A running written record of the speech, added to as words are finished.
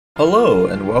Hello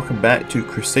and welcome back to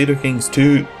Crusader Kings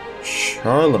 2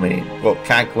 Charlemagne. Well,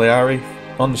 Cagliari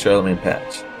on the Charlemagne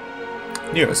patch.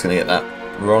 Knew I was going to get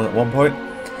that wrong at one point.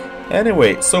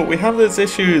 Anyway, so we have this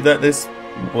issue that this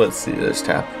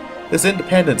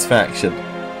independence faction,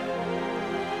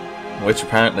 which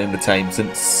apparently in the time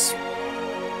since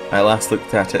I last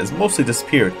looked at it has mostly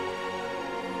disappeared.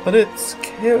 But it's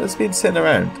been sitting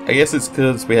around. I guess it's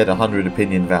because we had 100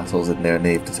 opinion vassals in there and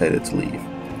they've decided to leave.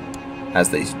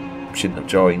 As they shouldn't have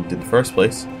joined in the first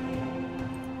place.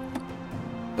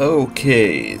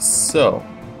 Okay, so...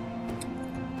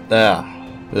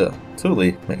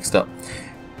 totally mixed up.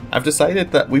 I've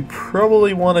decided that we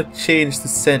probably want to change the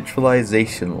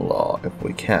centralization law, if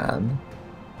we can,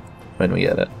 when we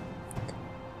get it,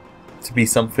 to be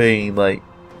something like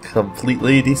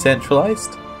completely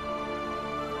decentralized.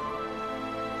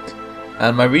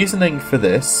 And my reasoning for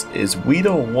this is we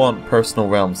don't want personal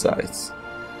realm size.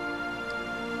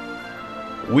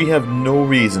 We have no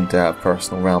reason to have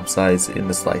personal realm size in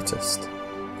the slightest.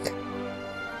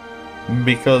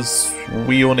 Because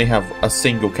we only have a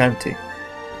single county.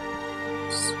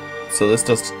 So this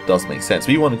does make sense.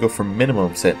 We want to go for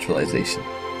minimum centralization.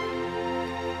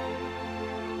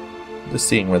 Just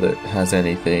seeing whether it has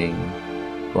anything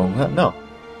wrong with that. No.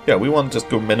 Yeah, we want to just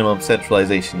go minimum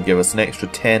centralization, give us an extra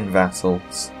 10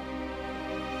 vassals.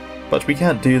 But we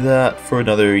can't do that for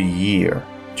another year.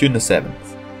 June the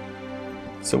 7th.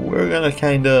 So we're gonna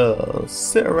kinda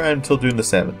sit around until June the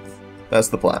 7th. That's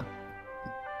the plan.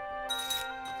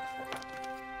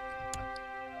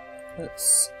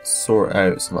 Let's sort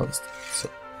out some other stuff. So,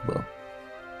 well,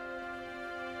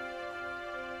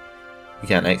 you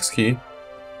can't execute.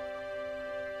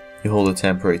 You hold a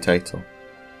temporary title.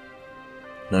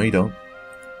 No, you don't.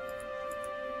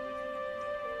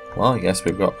 Well, I guess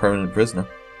we've got a permanent prisoner.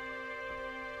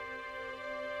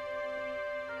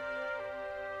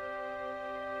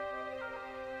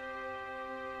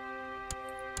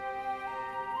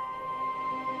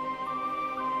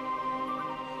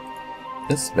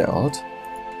 This is a bit odd.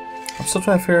 I'm still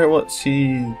trying to figure out what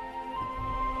she...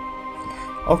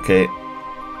 Okay.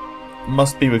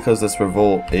 Must be because this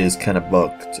revolt is kind of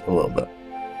bugged a little bit.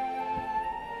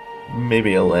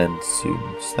 Maybe it'll end soon.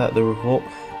 Is that the revolt?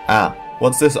 Ah,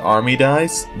 once this army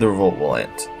dies, the revolt will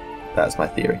end. That's my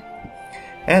theory.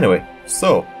 Anyway,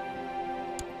 so...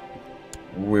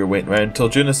 we're waiting around until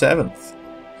June the 7th.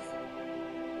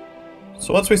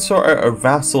 So once we sort out our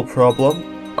vassal problem,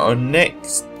 our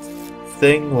next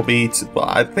thing will be to, well,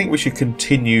 I think we should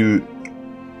continue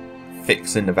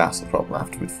fixing the vassal problem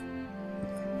after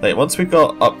once we've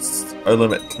got up our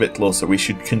limit a bit closer, we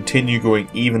should continue going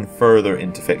even further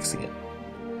into fixing it.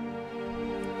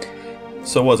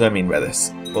 So what do I mean by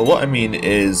this? Well, what I mean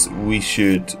is we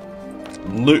should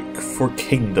look for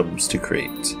kingdoms to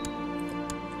create,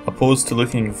 opposed to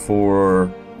looking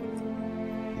for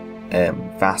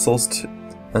vassals to,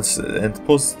 and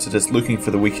opposed to just looking for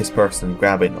the weakest person and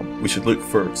grabbing them. We should look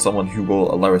for someone who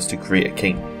will allow us to create a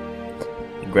king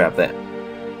and grab them.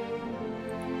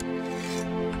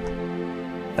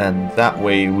 And that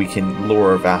way we can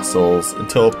lower our vassals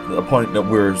until a point that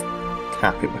we're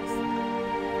happy with.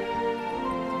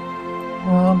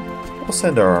 We'll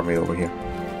send our army over here.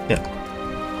 Yeah.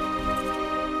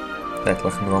 Did I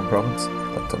click in the wrong province?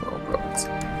 Clicked on the wrong province.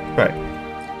 Right.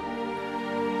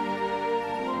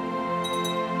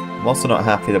 I'm also not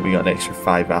happy that we got an extra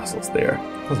 5 vassals there.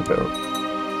 That was a bit of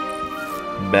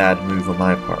a bad move on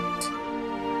my part.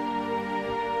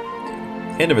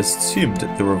 Kind of assumed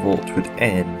that the revolt would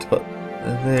end, but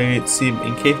they seem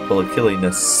incapable of killing a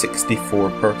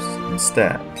 64-person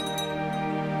stack.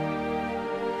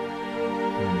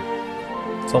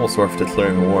 It's almost worth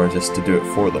declaring a war just to do it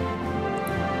for them.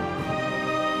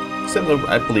 Except that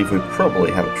I believe we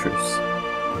probably have a truce.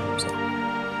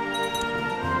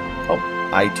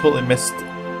 I totally missed.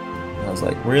 I was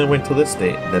like, we're gonna wait till this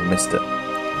date, and then missed it.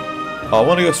 Oh, I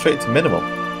want to go straight to minimum.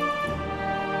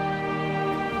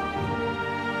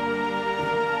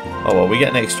 Oh well, we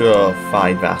get an extra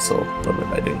 5 vassal limit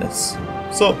by doing this.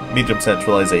 So, medium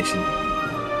centralization.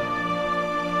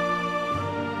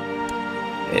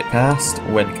 It passed.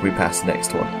 When can we pass the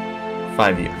next one?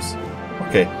 5 years.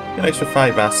 Okay, get an extra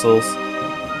 5 vassals.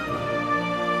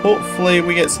 Hopefully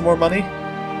we get some more money.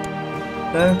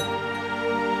 No?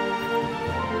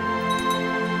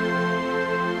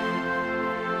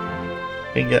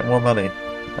 We can get more money.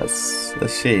 That's a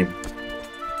shame.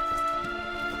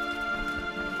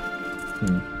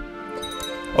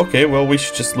 Okay, well we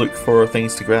should just look for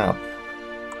things to grab.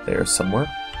 There somewhere.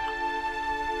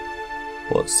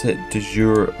 What's it? De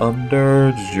jure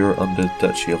under the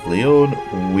Duchy of Leon.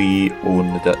 We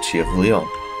own the Duchy of Leon.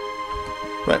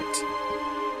 Right.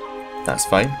 That's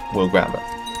fine. We'll grab it.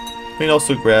 We can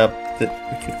also grab that.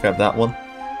 We could grab that one.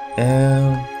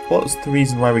 What was the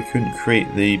reason why we couldn't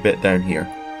create the bit down here?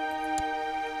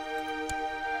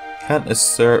 Can't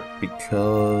assert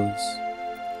because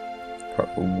part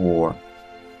of a war.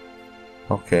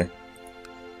 Okay.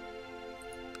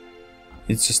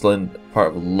 It's just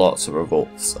part of lots of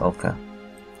revolts. Okay.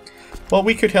 Well,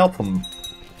 we could help him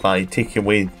by taking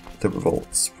away the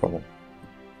revolts from him,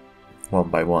 one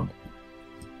by one.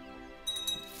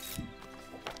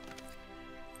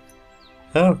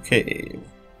 Okay.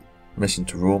 Mission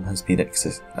to Rome has been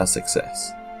a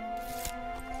success.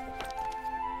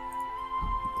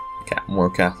 More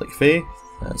Catholic faith.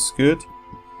 That's good.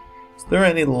 Is there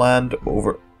any land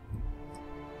over...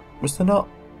 Was there not...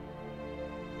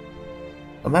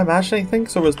 Am I imagining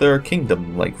things, or was there a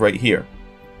kingdom, like, right here?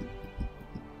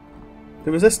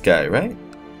 There was this guy, right?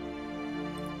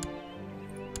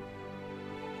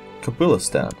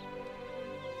 Kabulistan.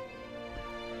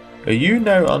 Are you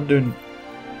now under...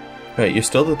 Right, you're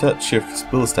still the Duchy of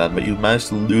Kabulistan, but you managed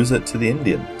to lose it to the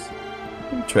Indians.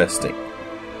 Interesting.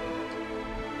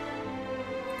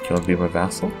 Do you want to be my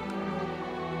vassal?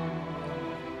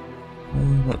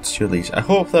 What's your liege? I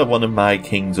hope that one of my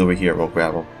kings over here will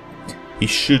grab him. He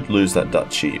should lose that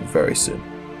duchy very soon.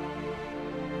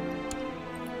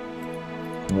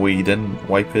 We didn't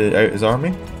wipe it out his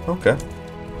army? Okay.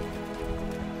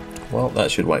 Well,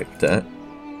 that should wipe it out.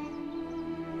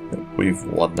 We've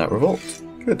won that revolt.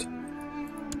 Good.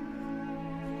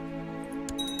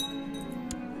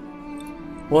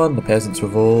 Won the peasants'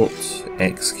 revolt.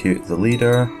 Execute the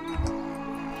leader.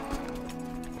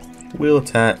 We'll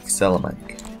attack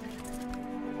Salamanca.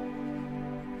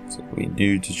 So we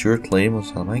do de jure claim on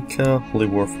Salamanca, Holy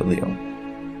War for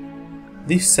Leon.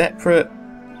 These separate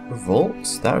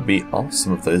revolts? That would be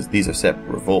awesome if these are separate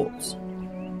revolts.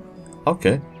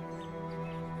 Okay.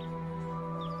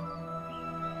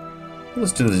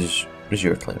 Let's do the de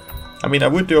jure claim. I mean, I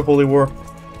would do a Holy War,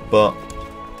 but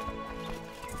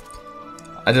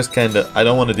I just I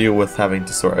don't want to deal with having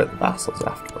to sort out the vassals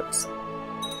afterwards.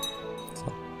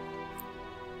 So.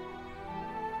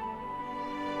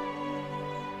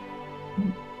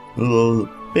 A little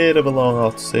bit of a long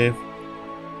autosave.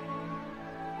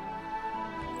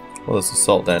 Well, let's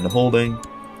assault down the holding.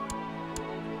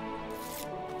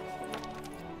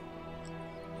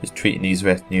 Just treating these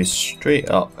retinues straight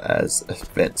up as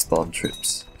event spawn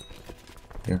troops.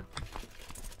 Here.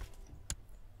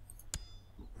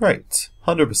 Right,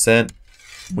 100%.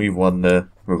 We've won the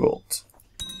revolt.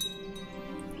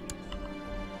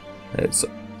 Right.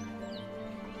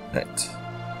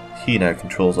 He now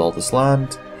controls all this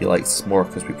land. He likes us more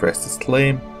because we pressed his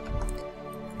claim.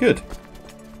 Good.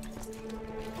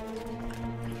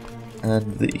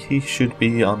 And he should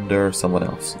be under someone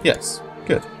else. Yes,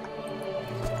 good.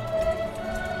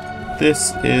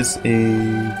 This is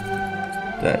a...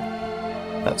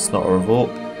 That's not a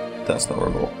revolt. That's not a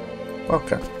revolt.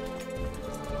 Okay.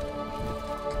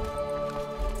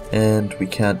 And we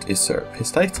can't usurp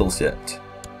his titles yet.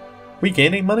 We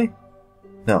gaining money?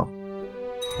 No.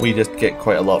 We just get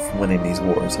quite a lot from winning these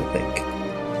wars, I think.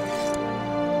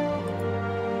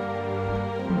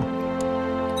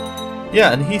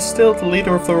 Yeah, and he's still the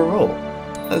leader of the revolt.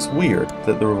 That's weird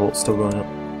that the revolt's still going up.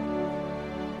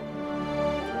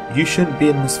 You shouldn't be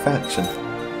in this faction.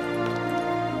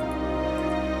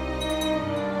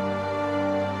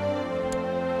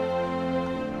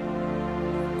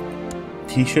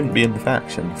 He shouldn't be in the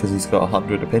faction because he's got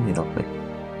 100 opinion on me.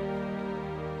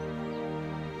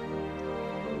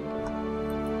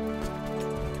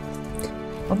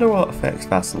 I wonder what affects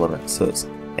vassal limits. So it's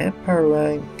Empire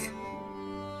rank,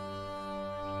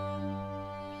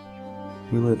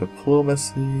 ruler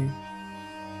diplomacy.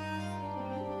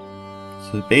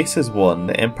 So the base is 1,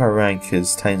 the Empire rank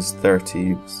is times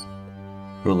 30,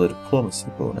 ruler diplomacy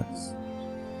bonus.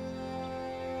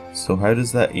 So how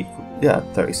does that equal? Yeah,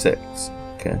 36.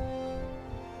 Okay.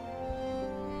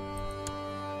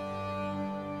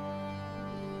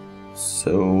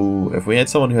 So if we had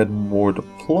someone who had more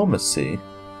diplomacy,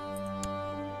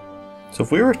 so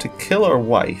if we were to kill our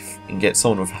wife and get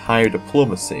someone with higher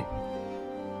diplomacy,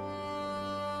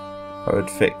 I would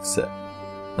fix it.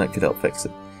 That could help fix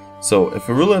it. So if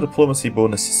a ruler diplomacy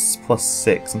bonus is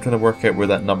 +6, I'm trying to work out where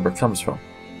that number comes from.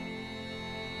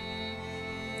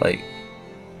 Like,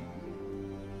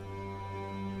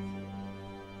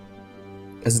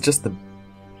 is it just the...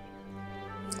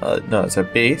 no, it's our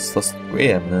base plus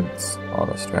preeminence.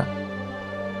 Honest rap.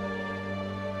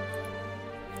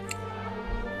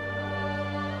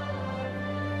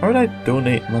 How would I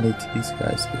donate money to these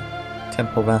guys here?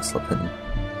 Temple vassal opinion.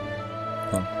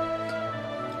 No.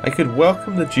 I could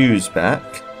welcome the Jews back,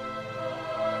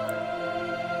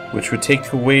 which would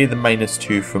take away the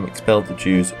 -2 from expel the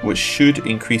Jews, which should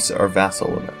increase our vassal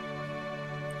limit.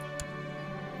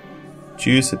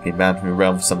 Jews have been banned from the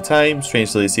realm for some time.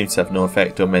 Strangely, it seems to have no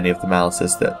effect on many of the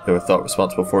malices that they were thought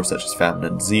responsible for, such as famine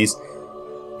and disease.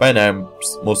 By now,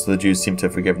 most of the Jews seem to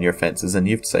have forgiven your offences, and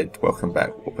you've decided to welcome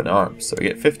back with open arms. So I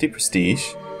get 50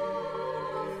 prestige,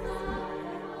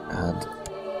 and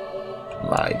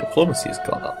my diplomacy has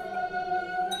gone up.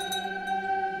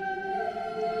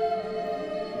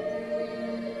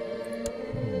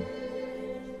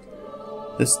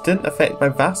 This didn't affect my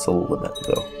vassal limit,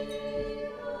 though.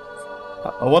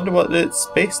 I wonder what it's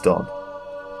based on.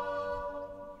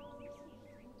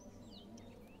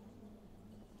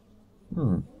 I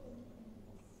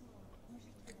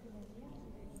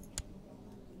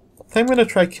think I'm going to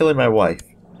try killing my wife.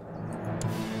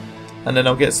 And then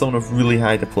I'll get someone with really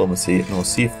high diplomacy and we'll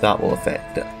see if that will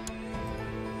affect it.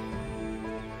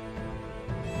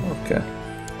 Okay.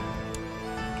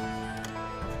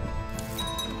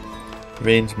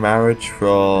 Arrange marriage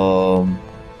from...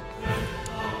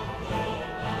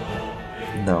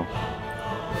 No.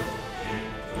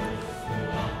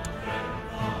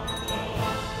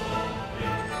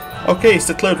 Okay, he's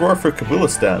declared war for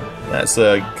Kabulistan. That's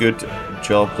a good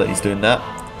job that he's doing that.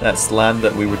 That's land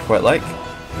that we would quite like.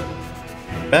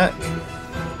 Back.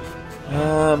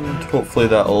 And hopefully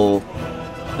that'll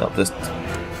just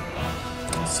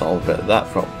solve a bit of that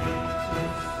problem.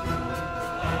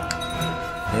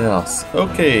 Yes.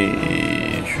 Okay.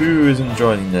 Who isn't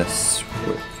joining this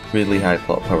with really high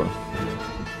plot power?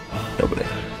 Nobody.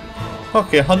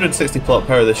 Okay, 160 plot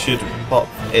power. This should pop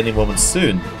any moment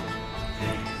soon.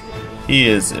 He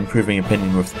is improving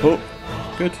opinion with the Pope.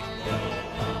 Good.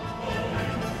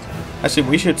 Actually,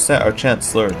 we should set our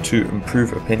Chancellor to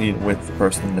improve opinion with the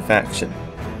person in the faction.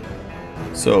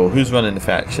 So, who's running the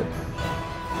faction?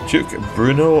 Duke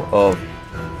Bruno of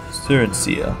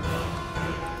Surencia.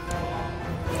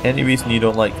 Any reason you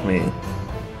don't like me?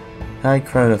 High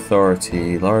Crown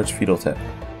Authority, large feudal tip.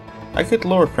 I could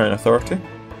lower Crown Authority.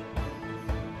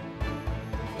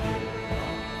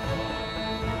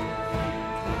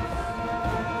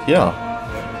 Yeah.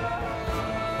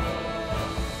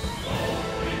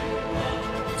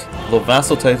 Although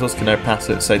vassal titles can now pass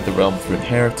outside the realm through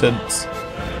inheritance.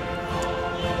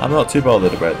 I'm not too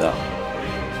bothered about that.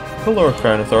 We'll lower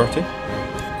Crown Authority.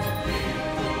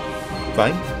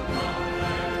 Fine.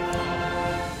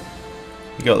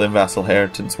 You got the vassal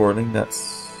inheritance warning,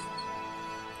 that's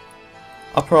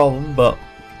a problem, but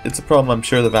it's a problem I'm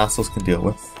sure the vassals can deal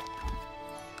with.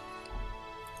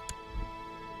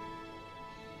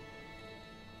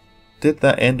 Did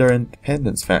that end our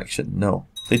independence faction? No.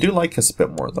 They do like us a bit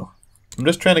more though. I'm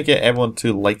just trying to get everyone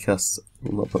to like us a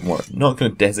little bit more. I'm not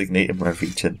going to designate them our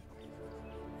region.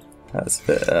 That's a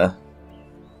bit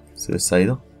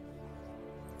suicidal.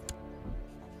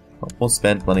 We'll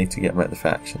spend money to get them out of the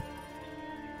faction.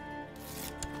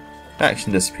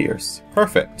 Faction disappears.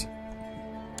 Perfect.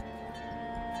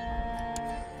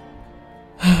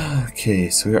 Okay,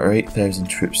 so we got our 8,000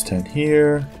 troops down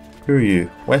here. Who are you?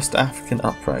 West African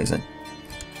Uprising.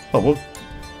 Oh,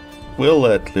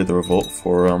 we'll clear the revolt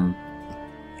for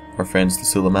our friends the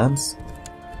Suleimans.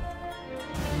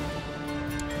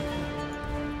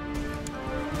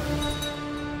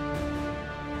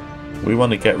 We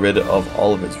want to get rid of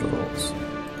all of its revolts.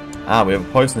 Ah, we have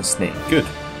a poisonous snake. Good.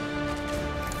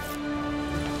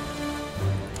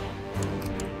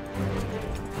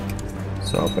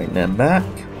 So I'll bring them back.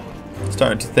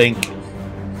 Starting to think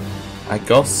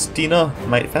Agostina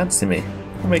might fancy me.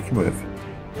 I'll make a move.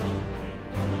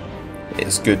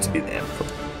 It's good to be the Emperor.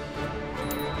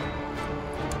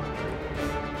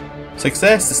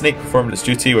 Success! The snake performed its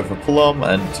duty with a plum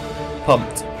and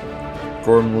pumped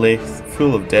Gormley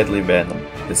full of deadly venom.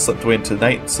 It slipped away into the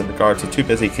night, and the guards are too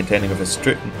busy contending with a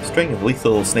string of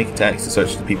lethal snake attacks to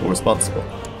search the people responsible.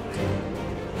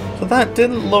 So that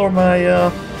didn't lower my...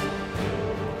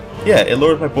 yeah, it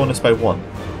lowered my bonus by 1.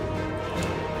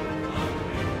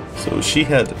 So she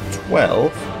had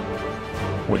 12,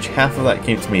 which half of that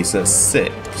came to me, so that's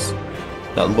 6.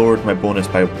 That lowered my bonus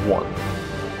by 1.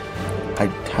 I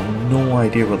have no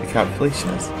idea what the calculation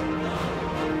is.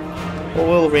 Well,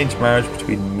 we'll arrange marriage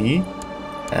between me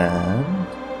and...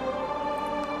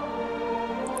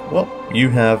 well, you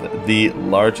have the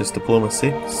largest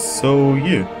diplomacy, so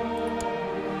you.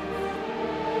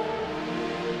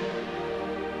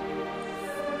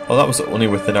 Well, that was only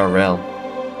within our realm.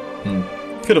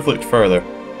 Could have looked further,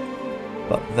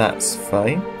 but that's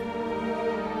fine.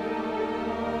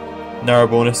 Now our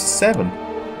bonus is 7.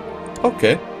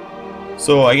 Okay,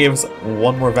 so I gave us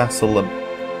one more vassal limit.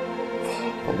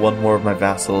 But one more of my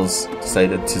vassals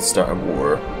decided to start a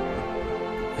war,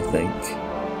 I think.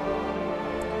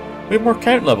 We have more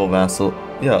count level vassal.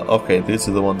 Yeah, okay, these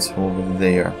are the ones from over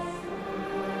there.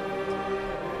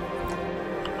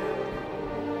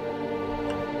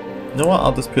 You know what,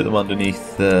 I'll just put them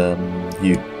underneath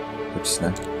you, which is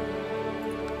now.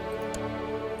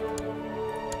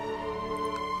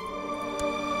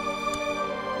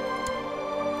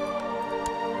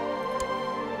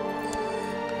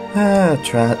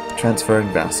 Transferring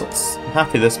vassals. I'm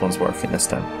happy this one's working this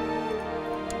time.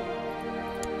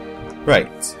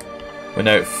 Right. We're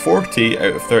now at 40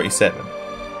 out of 37.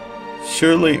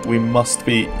 Surely we must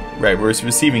be... Right, we're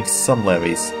receiving some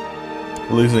levies.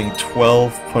 We're losing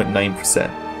 12.9%.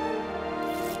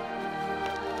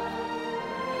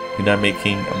 We're now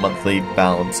making a monthly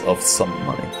balance of some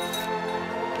money.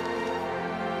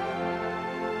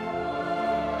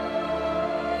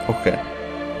 Okay.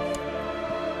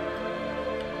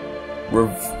 We're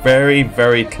very,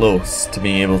 very close to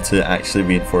being able to actually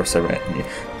reinforce our retinue.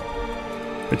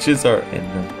 Which is our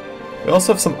end. We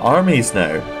also have some armies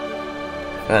now.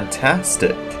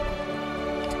 Fantastic.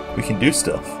 We can do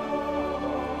stuff.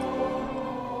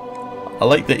 I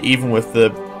like that even with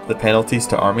the penalties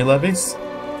to army levies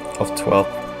of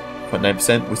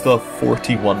 12.9%, we still have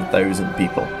 41,000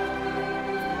 people.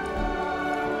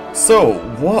 So,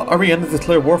 what are we going to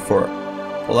declare war for?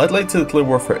 Well, I'd like to declare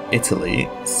war for Italy,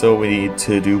 so we need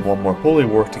to do one more holy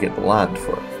war to get the land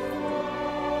for it.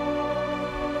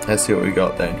 Let's see what we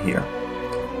got down here.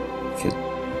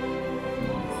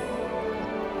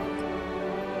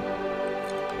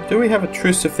 Do we have a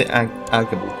truce with the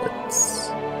Agabalids?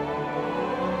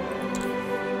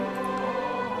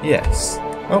 Yes.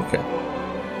 Okay.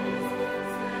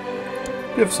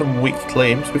 We have some weak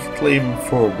claims. We could claim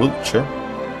for Wiltshire.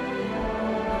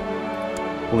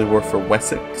 Holy war for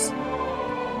Wessex.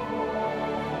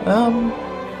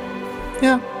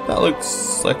 Yeah, that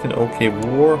looks like an okay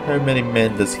war. How many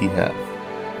men does he have?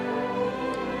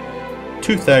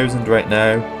 2,000 right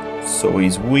now, so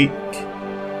he's weak.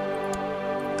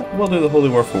 We'll do the holy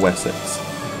war for Wessex.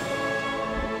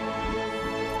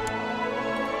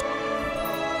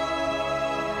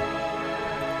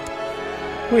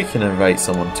 We can invite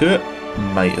someone to it.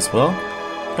 Might as well.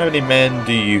 How many men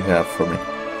do you have for me?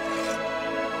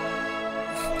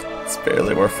 It's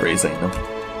barely worth raising them.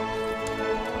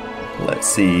 Let's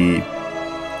see.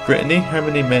 Brittany, how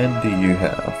many men do you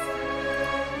have?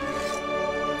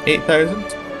 8,000?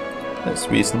 That's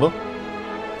reasonable.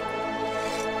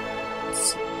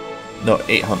 No,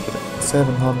 800.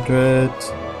 700.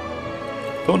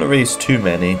 Don't want to raise too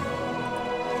many.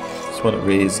 Just want to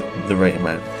raise the right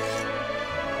amount.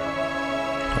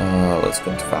 Let's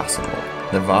go into Vassal.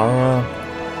 Navarra.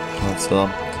 Vassal.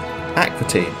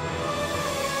 Aquitaine.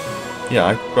 Yeah,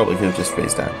 I probably could have just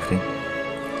raised Aquitaine.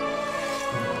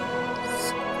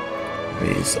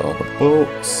 Raise all the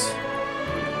boats.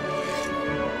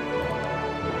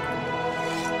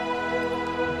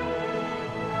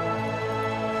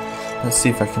 Let's see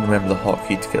if I can remember the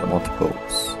hotkey to get them onto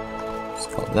boats.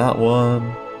 Just got that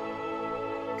one.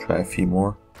 Try a few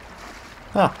more.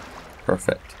 Ah,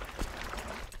 perfect.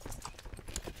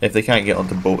 If they can't get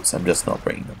onto boats, I'm just not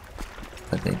bringing them,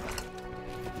 I think.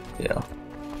 Yeah.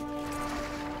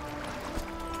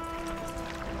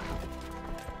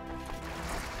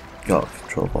 Got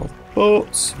control of all the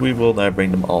boats. We will now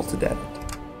bring them all to Devon.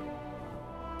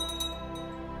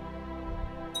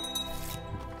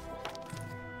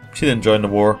 She didn't join the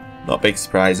war. Not a big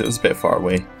surprise, it was a bit far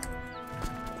away.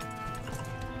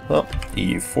 Well,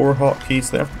 EU4 hotkeys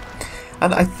there.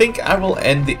 And I think I will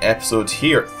end the episode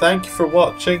here. Thank you for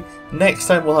watching. Next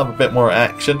time we'll have a bit more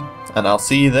action, and I'll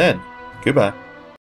see you then. Goodbye.